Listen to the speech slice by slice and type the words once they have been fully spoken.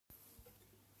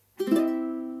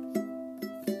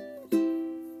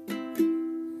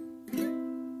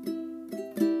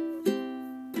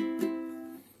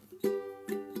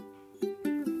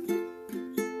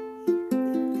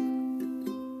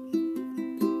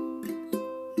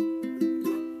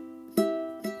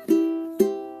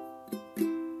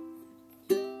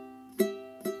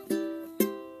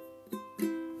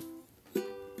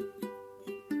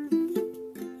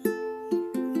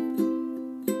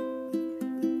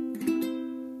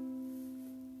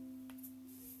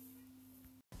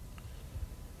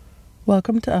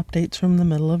Welcome to Updates from the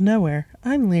Middle of Nowhere.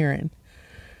 I'm Liren.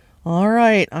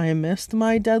 Alright, I missed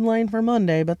my deadline for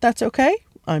Monday, but that's okay.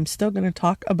 I'm still going to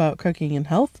talk about cooking and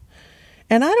health.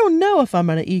 And I don't know if I'm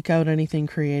going to eke out anything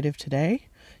creative today.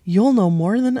 You'll know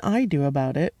more than I do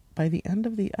about it by the end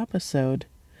of the episode.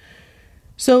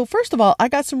 So first of all, I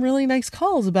got some really nice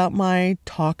calls about my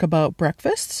talk about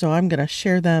breakfast, so I'm going to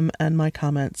share them and my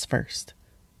comments first.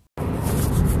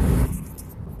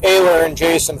 Ayler and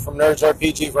Jason from Nerds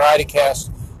RPG Variety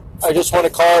Cast. I just want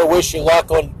to call and wish you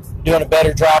luck on doing a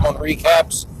better job on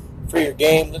recaps for your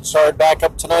game that started back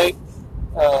up tonight.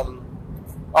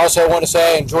 Also, I want to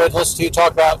say I enjoyed listening to you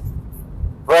talk about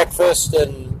breakfast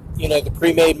and, the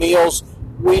pre-made meals.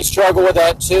 We struggle with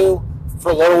that too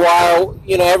for a little while.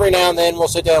 Every now and then we'll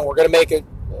sit down, we're going to make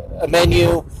a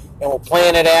menu and we'll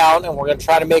plan it out and we're going to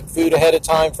try to make food ahead of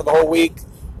time for the whole week.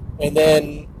 And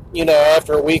then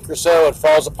after a week or so, it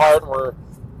falls apart and we're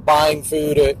buying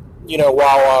food at,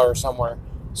 Wawa or somewhere.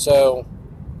 So,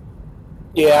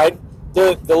 yeah,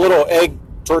 the little egg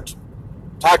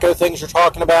taco things you're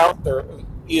talking about, they're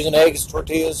using eggs,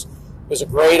 tortillas, is a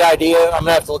great idea. I'm going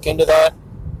to have to look into that.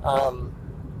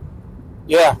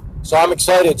 So I'm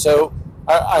excited. So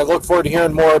I look forward to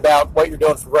hearing more about what you're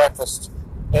doing for breakfast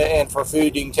and for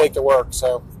food you can take to work.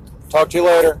 So talk to you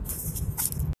later.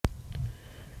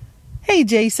 Hey,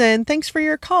 Jason, thanks for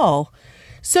your call.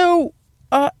 So,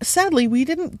 sadly, we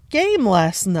didn't game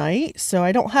last night, so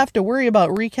I don't have to worry about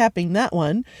recapping that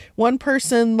one. One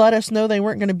person let us know they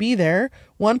weren't going to be there.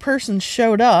 One person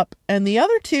showed up, and the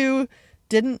other two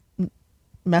didn't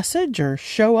message or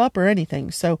show up or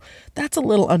anything. So that's a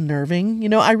little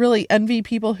unnerving. I really envy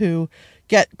people who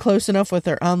get close enough with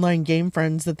their online game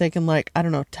friends that they can,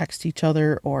 text each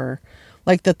other or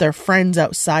that they're friends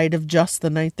outside of just the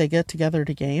night they get together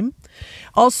to game.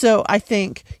 Also, I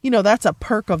think, that's a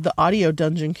perk of the Audio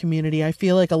Dungeon community. I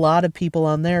feel like a lot of people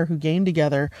on there who game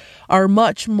together are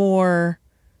much more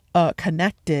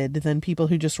connected than people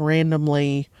who just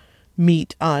randomly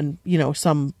meet on,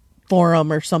 some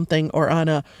forum or something, or on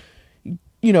a,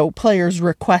 player's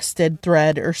requested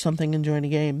thread or something and join a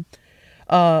game.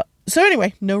 So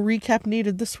anyway, no recap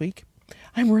needed this week.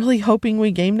 I'm really hoping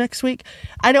we game next week.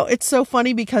 I know it's so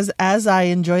funny because as I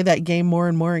enjoy that game more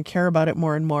and more and care about it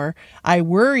more and more, I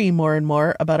worry more and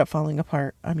more about it falling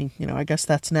apart. I mean, I guess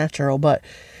that's natural, but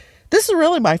this is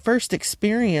really my first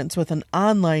experience with an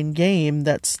online game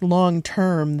that's long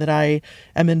term that I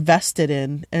am invested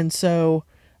in. And so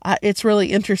it's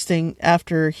really interesting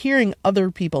after hearing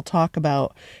other people talk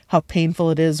about how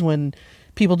painful it is when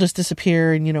people just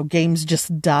disappear and, games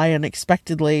just die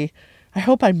unexpectedly. I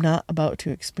hope I'm not about to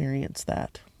experience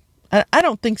that. I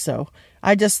don't think so.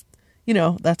 I just,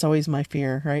 that's always my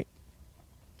fear, right?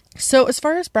 So as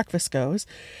far as breakfast goes,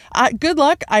 good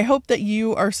luck. I hope that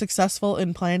you are successful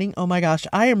in planning. Oh my gosh,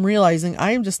 I am realizing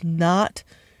I am just not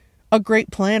a great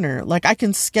planner. I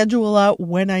can schedule out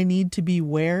when I need to be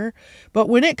where, but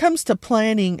when it comes to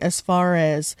planning as far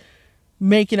as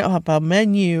making up a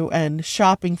menu and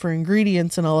shopping for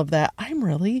ingredients and all of that, I'm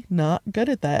really not good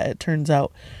at that, it turns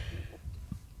out.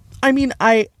 I mean,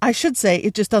 I should say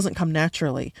it just doesn't come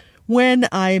naturally. When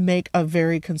I make a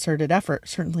very concerted effort,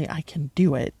 certainly I can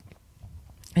do it.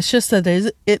 It's just that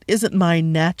it isn't my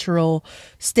natural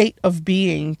state of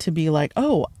being to be like,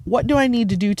 oh, what do I need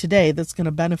to do today that's going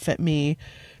to benefit me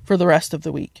for the rest of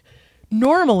the week?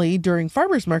 Normally, during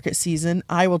farmers market season,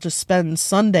 I will just spend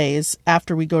Sundays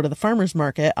after we go to the farmers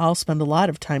market. I'll spend a lot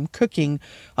of time cooking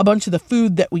a bunch of the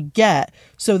food that we get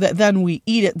so that then we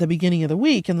eat at the beginning of the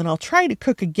week, and then I'll try to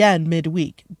cook again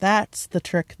midweek. That's the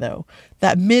trick, though.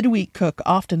 That midweek cook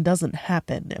often doesn't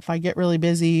happen. If I get really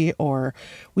busy or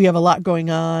we have a lot going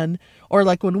on, or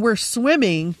when we're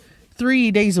swimming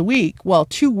 3 days a week,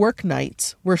 2 work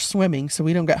nights we're swimming, so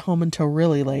we don't get home until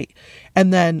really late.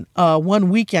 And then one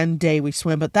weekend day we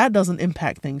swim, but that doesn't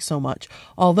impact things so much.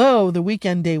 Although the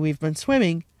weekend day we've been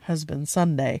swimming has been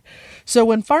Sunday. So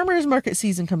when farmers market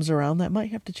season comes around, that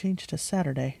might have to change to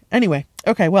Saturday. Anyway,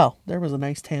 okay, there was a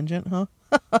nice tangent, huh?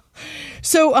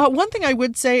 So one thing I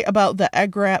would say about the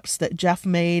egg wraps that Jeff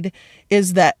made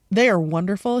is that they are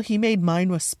wonderful. He made mine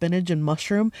with spinach and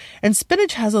mushroom, and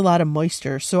spinach has a lot of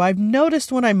moisture. So I've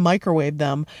noticed when I microwave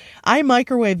them, I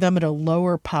microwave them at a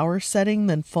lower power setting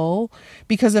than full,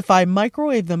 because if I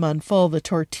microwave them on full, the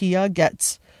tortilla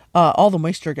gets, all the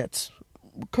moisture gets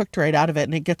cooked right out of it,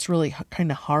 and it gets really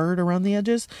kind of hard around the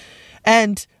edges.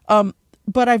 And,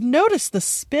 but I've noticed the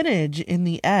spinach in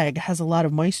the egg has a lot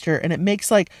of moisture, and it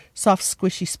makes soft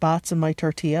squishy spots in my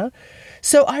tortilla.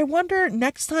 So I wonder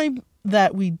next time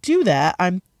that we do that,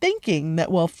 I'm thinking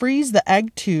that we'll freeze the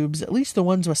egg tubes, at least the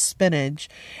ones with spinach,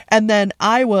 and then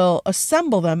I will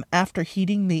assemble them after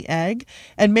heating the egg,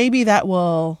 and maybe that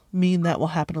will mean that will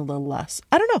happen a little less.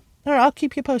 I don't know. I'll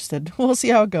keep you posted. We'll see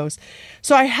how it goes.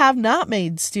 So I have not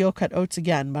made steel cut oats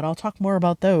again, but I'll talk more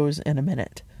about those in a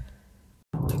minute.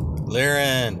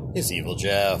 Liren, it's Evil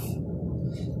Jeff.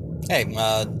 Hey,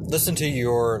 listen to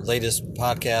your latest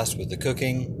podcast with the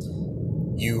cooking.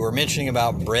 You were mentioning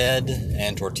about bread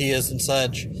and tortillas and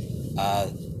such.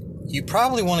 You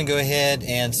probably want to go ahead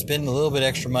and spend a little bit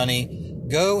extra money.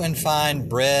 Go and find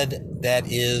bread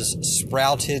that is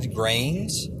sprouted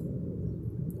grains.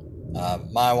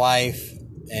 My wife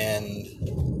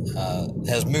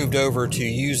has moved over to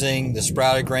using the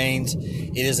sprouted grains.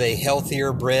 It is a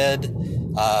healthier bread.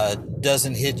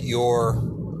 Doesn't hit your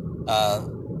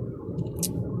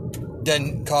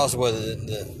doesn't cause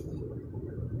the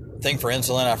thing for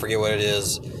insulin, I forget what it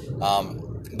is,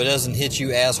 but it doesn't hit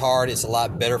you as hard. It's a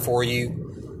lot better for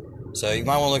you, so you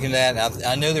might want to look into that. And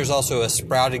I know there's also a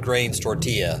sprouted grains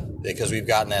tortilla, because we've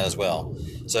gotten that as well.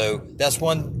 So that's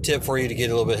one tip for you to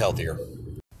get a little bit healthier.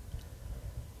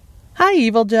 Hi,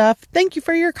 Evil Jeff. Thank you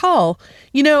for your call.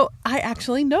 You know, I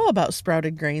actually know about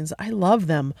sprouted grains. I love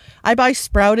them. I buy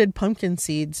sprouted pumpkin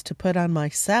seeds to put on my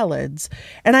salads.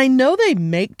 And I know they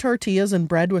make tortillas and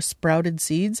bread with sprouted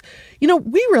seeds. You know,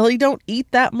 we really don't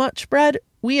eat that much bread.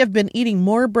 We have been eating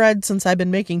more bread since I've been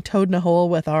making toad in a hole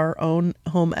with our own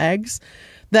home eggs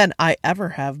than I ever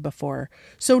have before.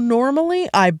 So normally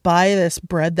I buy this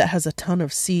bread that has a ton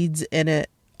of seeds in it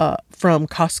from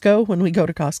Costco when we go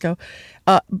to Costco.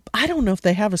 I don't know if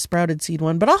they have a sprouted seed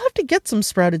one, but I'll have to get some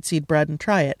sprouted seed bread and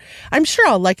try it. I'm sure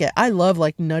I'll like it. I love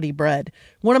like nutty bread.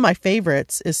 One of my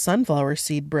favorites is sunflower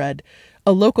seed bread.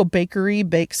 A local bakery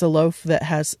bakes a loaf that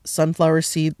has sunflower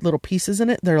seed little pieces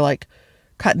in it. They're like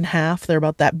cut in half. They're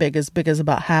about that big as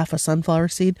about half a sunflower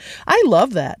seed. I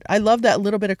love that. I love that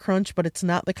little bit of crunch, but it's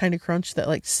not the kind of crunch that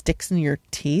like sticks in your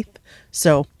teeth.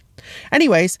 So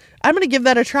anyways, I'm going to give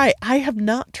that a try. I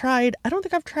don't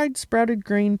think I've tried sprouted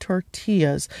grain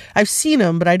tortillas. I've seen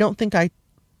them, but I don't think I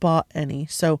bought any.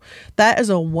 So that is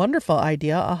a wonderful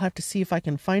idea. I'll have to see if I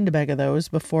can find a bag of those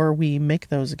before we make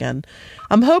those again.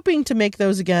 I'm hoping to make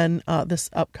those again this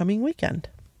upcoming weekend.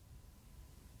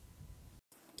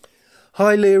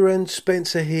 Hi, Liren,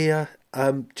 Spencer here.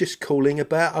 Just calling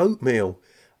about oatmeal,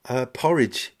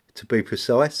 porridge to be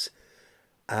precise.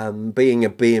 Being a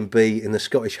B&B in the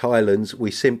Scottish Highlands,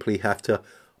 we simply have to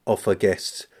offer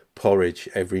guests porridge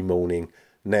every morning.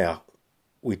 Now,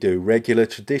 we do regular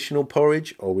traditional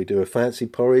porridge, or we do a fancy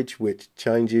porridge, which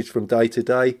changes from day to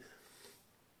day.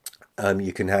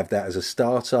 You can have that as a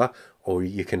starter, or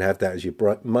you can have that as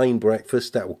your main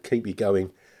breakfast. That will keep you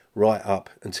going right up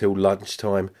until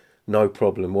lunchtime, no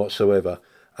problem whatsoever.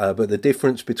 But the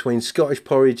difference between Scottish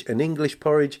porridge and English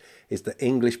porridge is that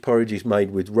English porridge is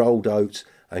made with rolled oats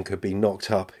and could be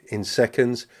knocked up in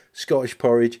seconds. Scottish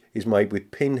porridge is made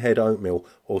with pinhead oatmeal,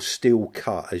 or steel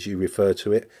cut as you refer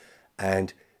to it,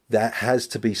 and that has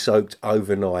to be soaked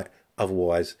overnight,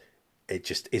 otherwise it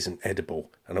just isn't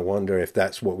edible. And I wonder if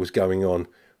that's what was going on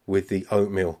with the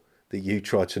oatmeal that you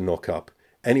tried to knock up.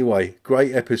 Anyway,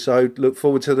 great episode. Look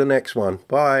forward to the next one.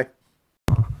 Bye.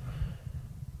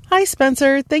 Hi,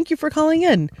 Spencer. Thank you for calling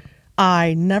in.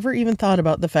 I never even thought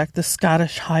about the fact the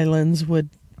Scottish Highlands would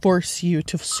force you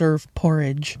to serve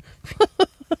porridge.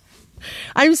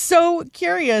 I'm so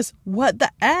curious what the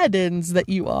add-ins that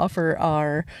you offer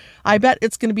are. I bet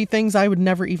it's going to be things I would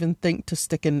never even think to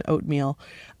stick in oatmeal.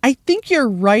 I think you're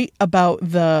right about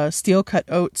the steel-cut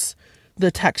oats, the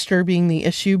texture being the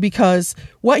issue, because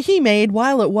what he made,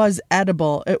 while it was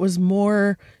edible, it was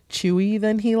more chewy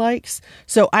than he likes.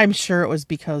 So I'm sure it was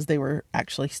because they were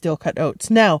actually steel cut oats.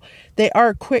 Now, they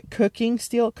are quick cooking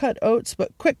steel cut oats,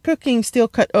 but quick cooking steel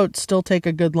cut oats still take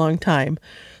a good long time.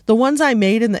 The ones I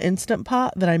made in the Instant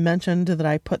Pot that I mentioned that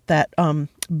I put that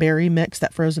berry mix,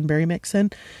 that frozen berry mix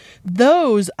in,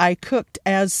 those I cooked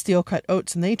as steel cut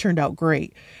oats and they turned out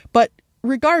great. But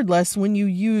regardless, when you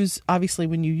use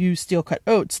steel cut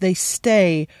oats, they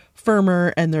stay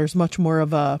firmer and there's much more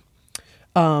of a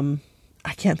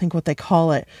I can't think what they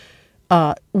call it.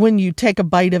 When you take a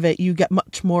bite of it, you get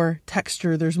much more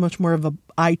texture. There's much more of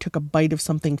I took a bite of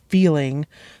something feeling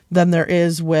than there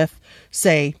is with,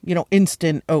 say,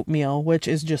 instant oatmeal, which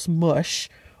is just mush,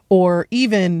 or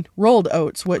even rolled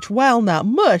oats, which, while not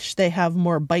mush, they have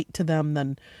more bite to them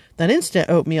than instant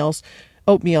oatmeals.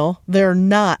 oatmeal. They're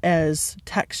not as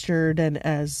textured and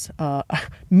as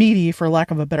meaty, for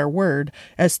lack of a better word,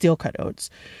 as steel cut oats.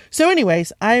 So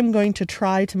anyways, I'm going to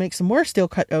try to make some more steel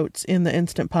cut oats in the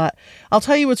Instant Pot. I'll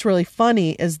tell you what's really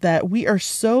funny is that we are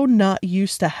so not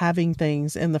used to having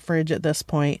things in the fridge at this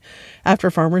point. After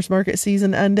farmers market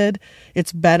season ended,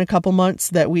 it's been a couple months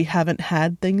that we haven't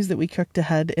had things that we cooked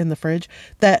ahead in the fridge,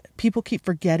 that people keep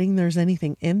forgetting there's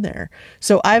anything in there.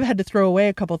 So I've had to throw away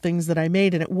a couple things that I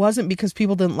made, and it wasn't because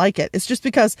people didn't like it. It's just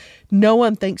because no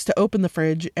one thinks to open the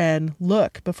fridge and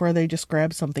look before they just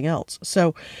grab something else.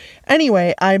 So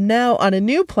anyway, I'm now on a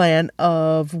new plan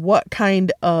of what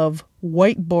kind of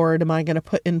whiteboard am I going to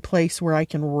put in place where I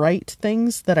can write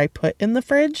things that I put in the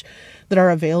fridge that are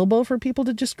available for people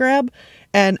to just grab.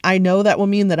 And I know that will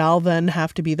mean that I'll then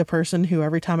have to be the person who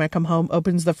every time I come home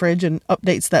opens the fridge and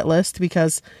updates that list,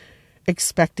 because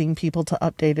expecting people to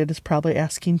update it is probably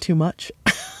asking too much.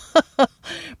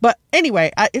 But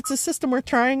anyway, it's a system we're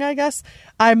trying, I guess.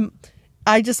 I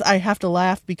have to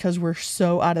laugh because we're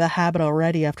so out of the habit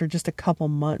already after just a couple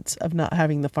months of not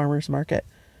having the farmers market.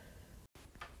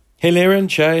 Hey Lyra,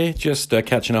 Jay, just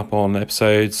catching up on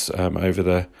episodes over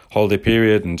the holiday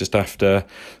period and just after,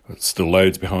 still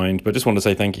loads behind, but just want to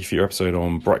say thank you for your episode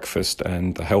on breakfast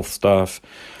and the health stuff.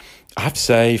 I have to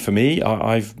say, for me,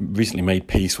 I've recently made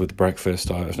peace with breakfast.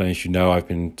 As you know, I've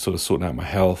been sort of sorting out my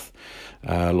health,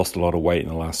 lost a lot of weight in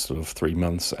the last sort of 3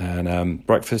 months, and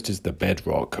breakfast is the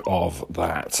bedrock of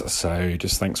that. So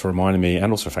just thanks for reminding me,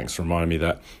 and also thanks for reminding me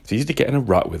that it's easy to get in a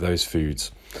rut with those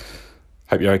foods.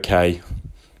 Hope you're okay.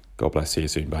 God bless. See you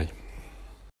soon. Bye.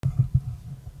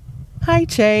 Hi,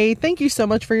 Che. Thank you so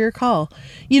much for your call.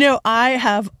 You know, I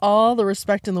have all the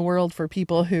respect in the world for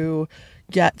people who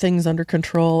get things under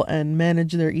control and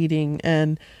manage their eating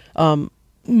and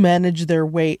manage their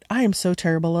weight. I am so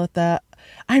terrible at that.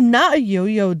 I'm not a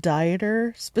yo-yo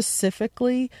dieter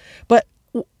specifically, but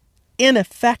in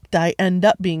effect, I end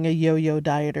up being a yo-yo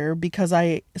dieter because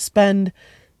I spend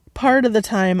part of the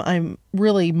time I'm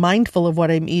really mindful of what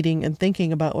I'm eating and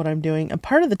thinking about what I'm doing. And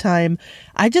part of the time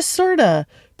I just sort of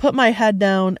put my head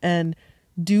down and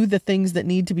do the things that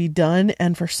need to be done.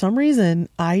 And for some reason,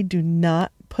 I do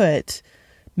not put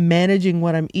managing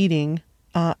what I'm eating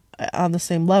on the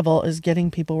same level as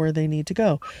getting people where they need to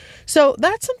go. So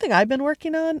that's something I've been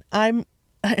working on. I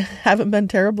haven't been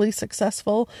terribly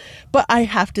successful, but I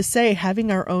have to say,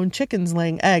 having our own chickens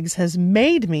laying eggs has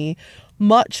made me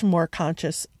much more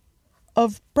conscious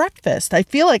of breakfast. I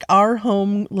feel like our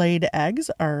home laid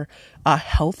eggs are a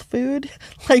health food,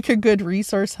 like a good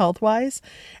resource health wise.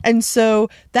 And so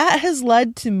that has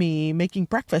led to me making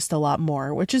breakfast a lot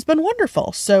more, which has been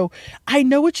wonderful. So I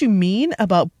know what you mean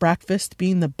about breakfast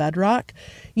being the bedrock.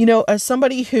 You know, as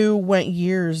somebody who went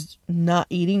years not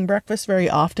eating breakfast very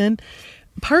often,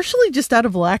 partially just out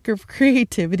of lack of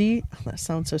creativity. That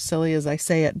sounds so silly as I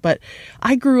say it, but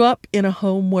I grew up in a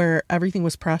home where everything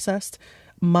was processed.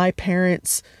 My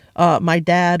parents, my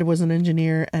dad was an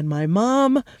engineer, and my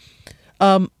mom,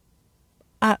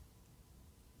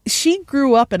 she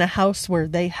grew up in a house where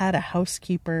they had a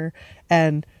housekeeper,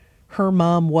 and her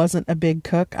mom wasn't a big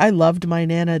cook. I loved my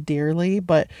Nana dearly,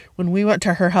 but when we went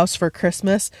to her house for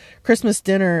Christmas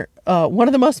dinner, one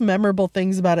of the most memorable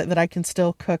things about it that I can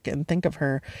still cook and think of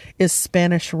her is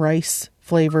Spanish rice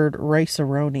flavored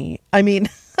rice-a-roni. I mean,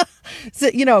 so,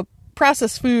 you know,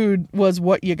 processed food was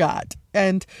what you got.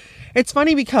 And it's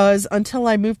funny because until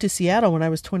I moved to Seattle when I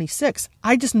was 26,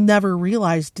 I just never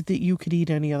realized that you could eat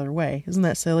any other way. Isn't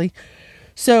that silly?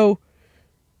 So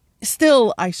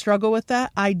still, I struggle with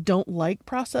that. I don't like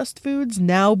processed foods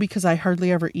now because I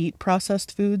hardly ever eat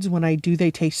processed foods. When I do,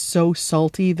 they taste so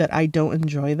salty that I don't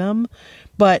enjoy them.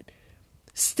 But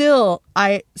still,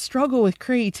 I struggle with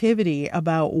creativity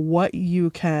about what you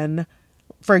can,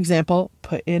 for example,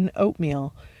 put in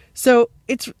oatmeal. So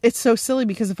it's so silly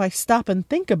because if I stop and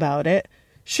think about it,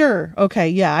 sure, okay,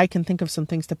 yeah, I can think of some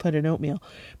things to put in oatmeal.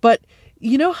 But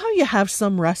you know how you have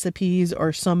some recipes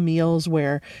or some meals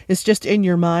where it's just in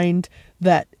your mind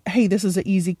that, hey, this is an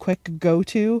easy, quick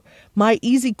go-to? My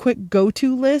easy, quick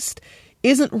go-to list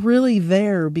isn't really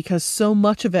there because so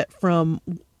much of it from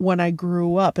when I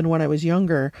grew up and when I was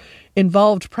younger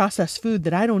involved processed food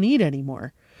that I don't eat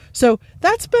anymore. So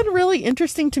that's been really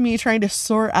interesting to me, trying to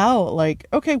sort out, like,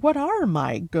 okay, what are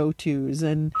my go-tos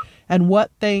and what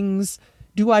things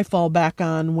do I fall back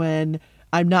on when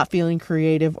I'm not feeling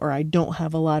creative or I don't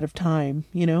have a lot of time,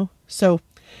 you know? So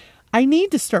I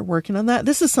need to start working on that.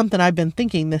 This is something I've been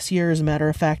thinking this year, as a matter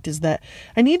of fact, is that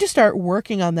I need to start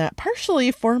working on that,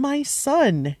 partially for my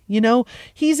son. You know,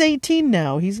 he's 18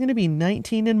 now. He's going to be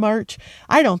 19 in March.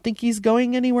 I don't think he's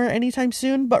going anywhere anytime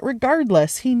soon, but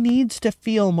regardless, he needs to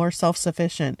feel more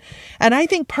self-sufficient. And I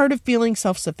think part of feeling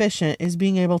self-sufficient is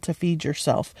being able to feed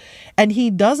yourself. And he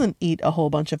doesn't eat a whole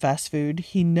bunch of fast food.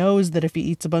 He knows that if he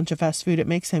eats a bunch of fast food, it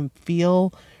makes him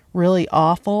feel really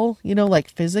awful, you know, like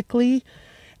physically.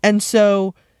 And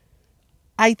so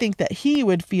I think that he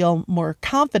would feel more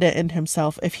confident in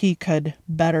himself if he could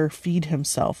better feed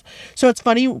himself. So it's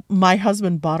funny, my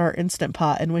husband bought our Instant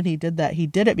Pot, and when he did that, he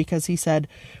did it because he said,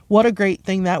 what a great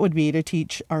thing that would be to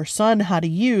teach our son how to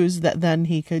use that, then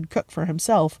he could cook for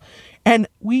himself. And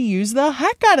we use the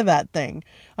heck out of that thing.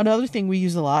 Another thing we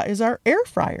use a lot is our air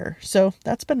fryer. So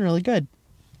that's been really good.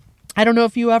 I don't know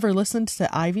if you ever listened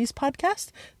to Ivy's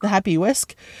podcast, The Happy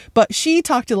Whisk, but she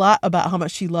talked a lot about how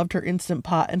much she loved her Instant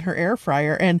Pot and her air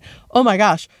fryer. And oh my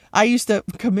gosh, I used to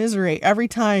commiserate every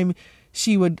time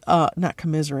she would, not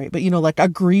commiserate, but, you know, like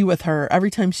agree with her.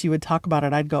 Every time she would talk about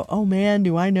it, I'd go, oh man,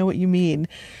 do I know what you mean?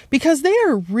 Because they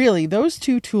are really, those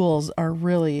two tools are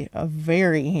really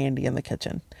very handy in the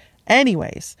kitchen.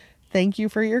 Anyways, thank you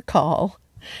for your call.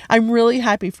 I'm really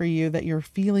happy for you that you're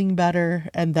feeling better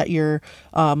and that you're,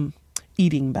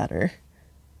 eating better.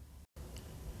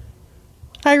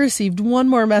 I received one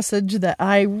more message that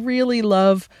I really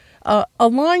love. A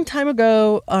long time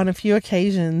ago, on a few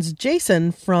occasions,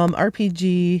 Jason from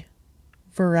RPG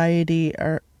Variety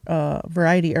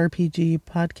RPG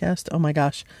podcast. Oh my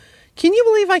gosh. Can you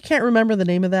believe I can't remember the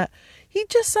name of that? He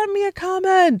just sent me a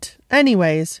comment.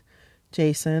 Anyways,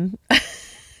 Jason,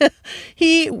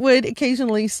 he would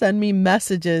occasionally send me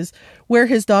messages where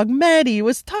his dog Maddie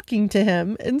was talking to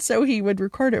him, and so he would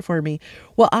record it for me.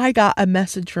 Well, I got a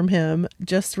message from him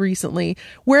just recently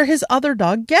where his other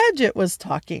dog Gadget was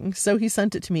talking, so he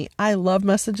sent it to me. I love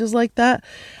messages like that.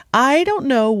 I don't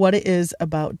know what it is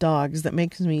about dogs that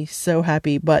makes me so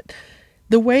happy, but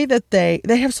the way that they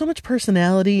have so much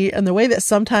personality, and the way that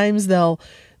sometimes they'll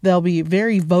be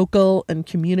very vocal and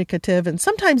communicative, and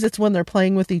sometimes it's when they're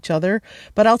playing with each other.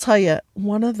 But I'll tell you,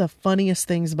 one of the funniest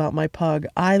things about my pug,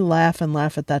 I laugh and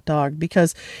laugh at that dog,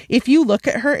 because if you look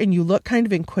at her and you look kind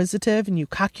of inquisitive and you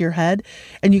cock your head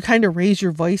and you kind of raise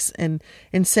your voice and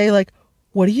say like,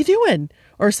 what are you doing?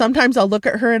 Or sometimes I'll look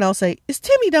at her and I'll say, is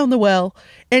Timmy down the well?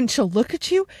 And she'll look at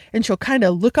you and she'll kind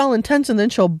of look all intense, and then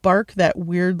she'll bark that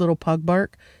weird little pug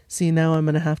bark. See, now I'm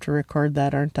going to have to record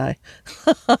that, aren't I?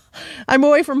 I'm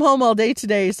away from home all day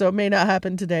today, so it may not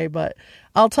happen today, but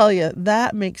I'll tell you,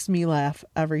 that makes me laugh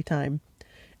every time.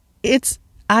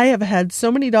 I have had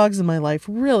so many dogs in my life.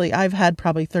 Really, I've had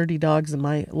probably 30 dogs in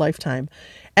my lifetime,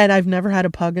 and I've never had a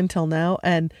pug until now,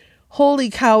 and holy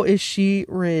cow, is she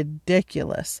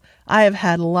ridiculous. I have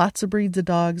had lots of breeds of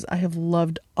dogs. I have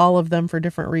loved all of them for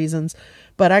different reasons.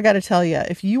 But I got to tell you,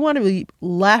 if you want to be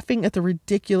laughing at the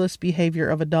ridiculous behavior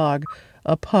of a dog,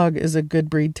 a pug is a good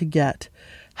breed to get.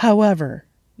 However,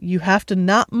 you have to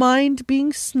not mind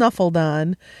being snuffled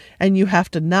on, and you have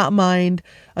to not mind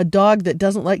a dog that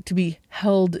doesn't like to be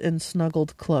held and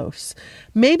snuggled close.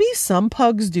 Maybe some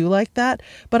pugs do like that,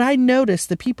 but I noticed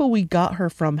the people we got her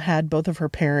from had both of her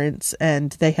parents,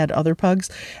 and they had other pugs.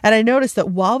 And I noticed that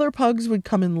while their pugs would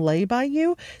come and lay by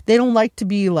you, they don't like to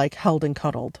be like held and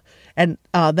cuddled. And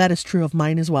that is true of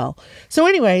mine as well. So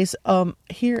anyways,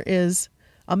 here is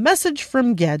a message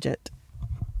from Gadget.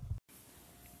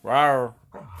 Wow.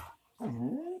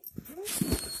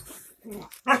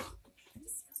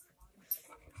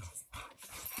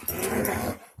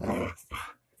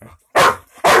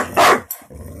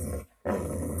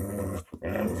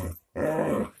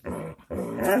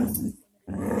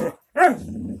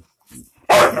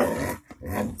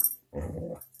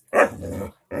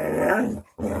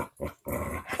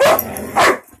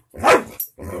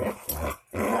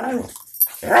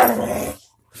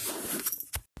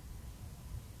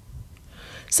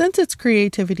 Since it's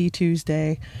Creativity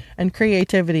Tuesday and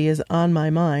creativity is on my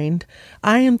mind,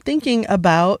 I am thinking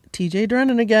about TJ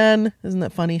Drennan again. Isn't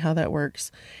it funny how that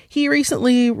works? He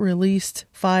recently released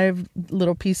 5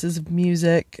 little pieces of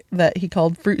music that he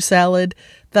called Fruit Salad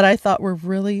that I thought were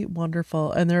really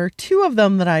wonderful. And there are 2 of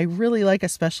them that I really like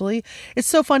especially. It's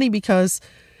so funny because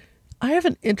I have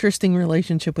an interesting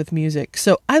relationship with music.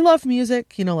 So I love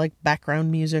music, you know, like background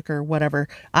music or whatever.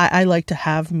 I like to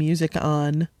have music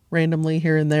on randomly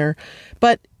here and there.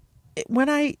 But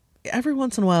every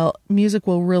once in a while, music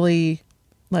will really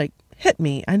like hit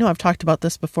me. I know I've talked about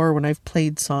this before when I've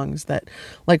played songs that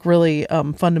like really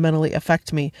fundamentally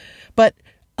affect me. But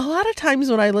a lot of times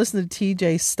when I listen to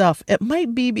TJ's stuff, it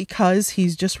might be because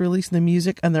he's just releasing the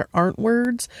music and there aren't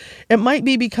words. It might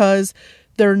be because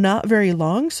they're not very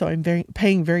long, so I'm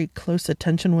paying very close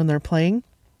attention when they're playing.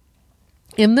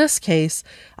 In this case,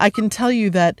 I can tell you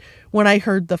that when I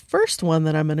heard the first one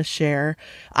that I'm going to share,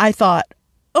 I thought,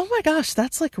 oh my gosh,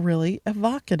 that's like really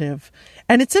evocative.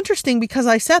 And it's interesting because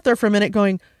I sat there for a minute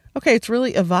going, okay, it's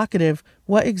really evocative.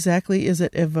 What exactly is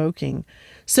it evoking?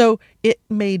 So it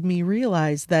made me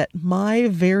realize that my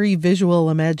very visual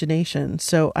imagination,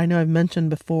 so I know I've mentioned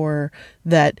before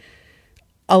that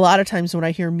a lot of times when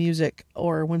I hear music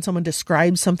or when someone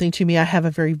describes something to me, I have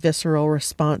a very visceral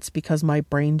response because my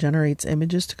brain generates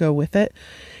images to go with it.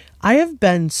 I have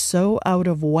been so out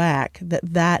of whack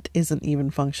that isn't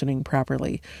even functioning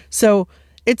properly. So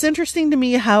it's interesting to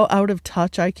me how out of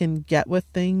touch I can get with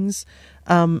things.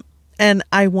 And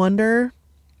I wonder,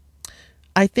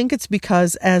 I think it's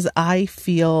because as I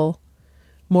feel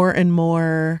more and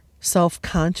more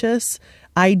self-conscious,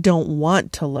 I don't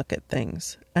want to look at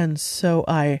things. And so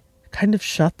I kind of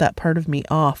shut that part of me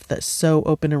off that's so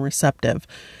open and receptive.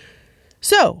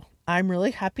 So I'm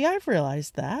really happy I've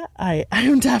realized that.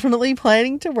 I'm definitely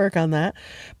planning to work on that.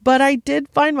 But I did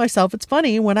find myself, it's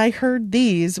funny, when I heard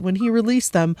these, when he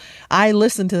released them, I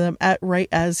listened to them right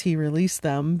as he released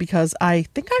them because I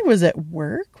think I was at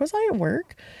work. Was I at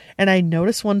work? And I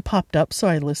noticed one popped up, so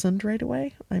I listened right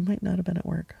away. I might not have been at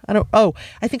work. I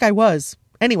think I was.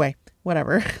 Anyway,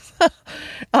 whatever.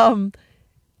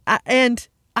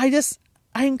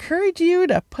 I encourage you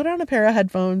to put on a pair of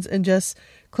headphones and just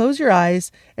close your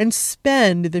eyes and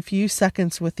spend the few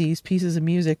seconds with these pieces of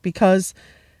music because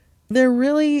they're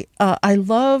really, I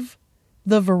love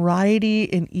the variety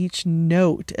in each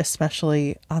note,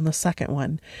 especially on the second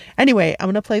one. Anyway, I'm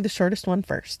going to play the shortest one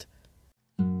first.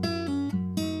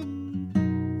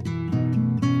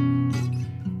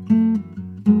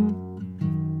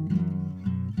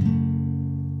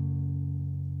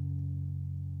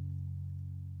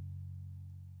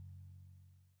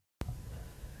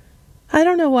 I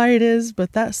don't know why it is,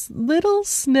 but that little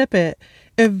snippet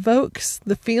evokes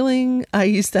the feeling I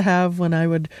used to have when I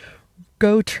would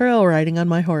go trail riding on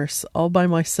my horse all by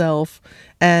myself.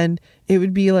 And it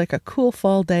would be like a cool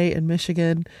fall day in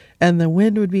Michigan and the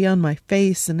wind would be on my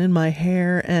face and in my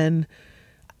hair. And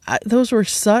those were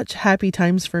such happy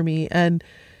times for me. And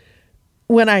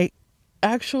when I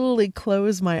actually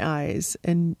close my eyes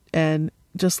and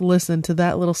just listen to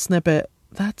that little snippet,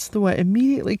 that's the what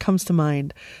immediately comes to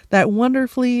mind. That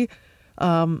wonderfully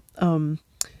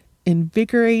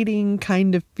invigorating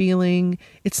kind of feeling.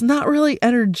 It's not really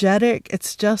energetic.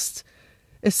 It's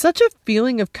such a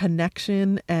feeling of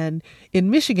connection. And in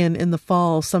Michigan in the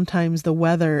fall, sometimes the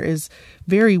weather is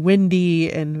very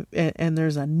windy and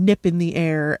there's a nip in the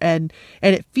air and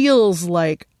it feels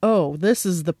like, oh, this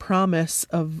is the promise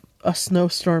of a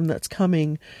snowstorm that's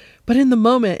coming. But in the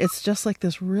moment, it's just like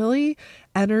this really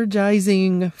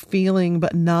energizing feeling,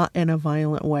 but not in a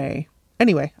violent way.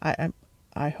 Anyway,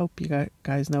 I hope you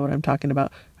guys know what I'm talking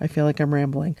about. I feel like I'm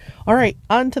rambling. All right,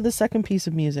 on to the second piece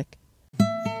of music.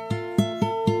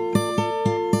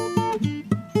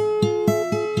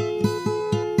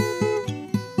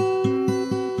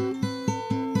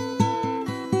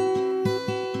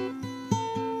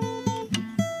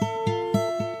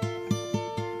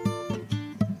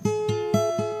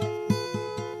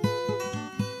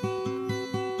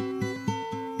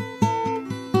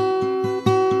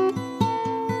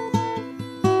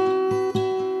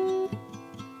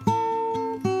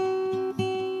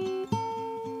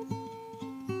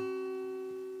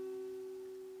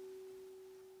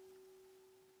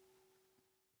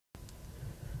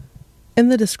 In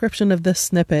the description of this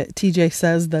snippet, TJ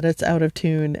says that it's out of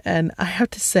tune, and I have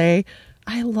to say,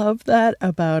 I love that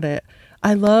about it.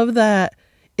 I love that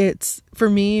it's,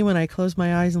 for me, when I close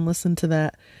my eyes and listen to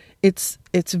that, it's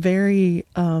very,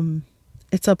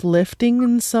 it's uplifting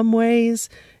in some ways,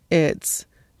 it's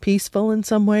peaceful in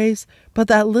some ways, but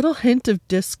that little hint of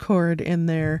discord in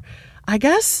there, I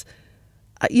guess,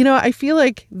 I feel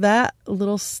like that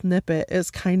little snippet is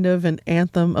kind of an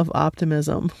anthem of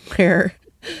optimism, where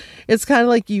it's kind of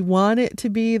like you want it to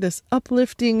be this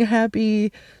uplifting,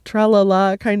 happy,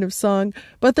 tra-la-la kind of song.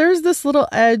 But there's this little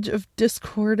edge of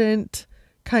discordant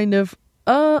kind of,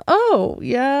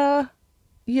 yeah.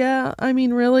 I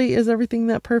mean, really, is everything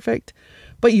that perfect?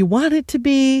 But you want it to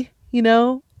be,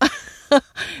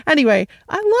 Anyway,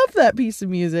 I love that piece of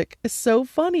music. It's so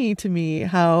funny to me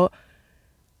how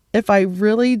if I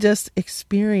really just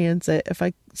experience it, if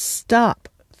I stop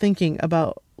thinking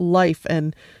about life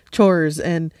and chores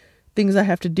and things I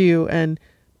have to do and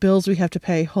bills we have to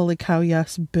pay. Holy cow,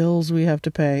 yes, bills we have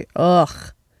to pay.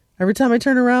 Ugh. Every time I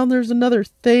turn around, there's another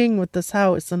thing with this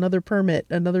house, another permit,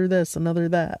 another this, another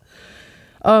that.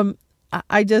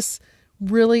 I just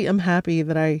really am happy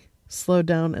that I slowed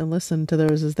down and listened to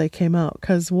those as they came out,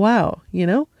 because wow,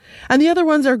 and the other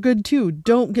ones are good too.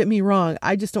 Don't get me wrong.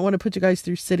 I just don't want to put you guys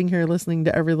through sitting here listening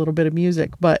to every little bit of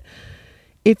music. But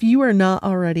if you are not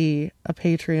already a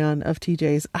Patreon of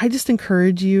TJ's, I just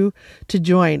encourage you to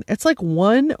join. It's like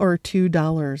 $1 or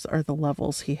 $2 are the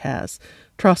levels he has.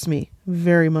 Trust me,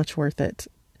 very much worth it.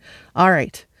 All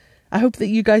right. I hope that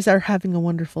you guys are having a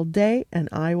wonderful day, and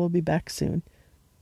I will be back soon.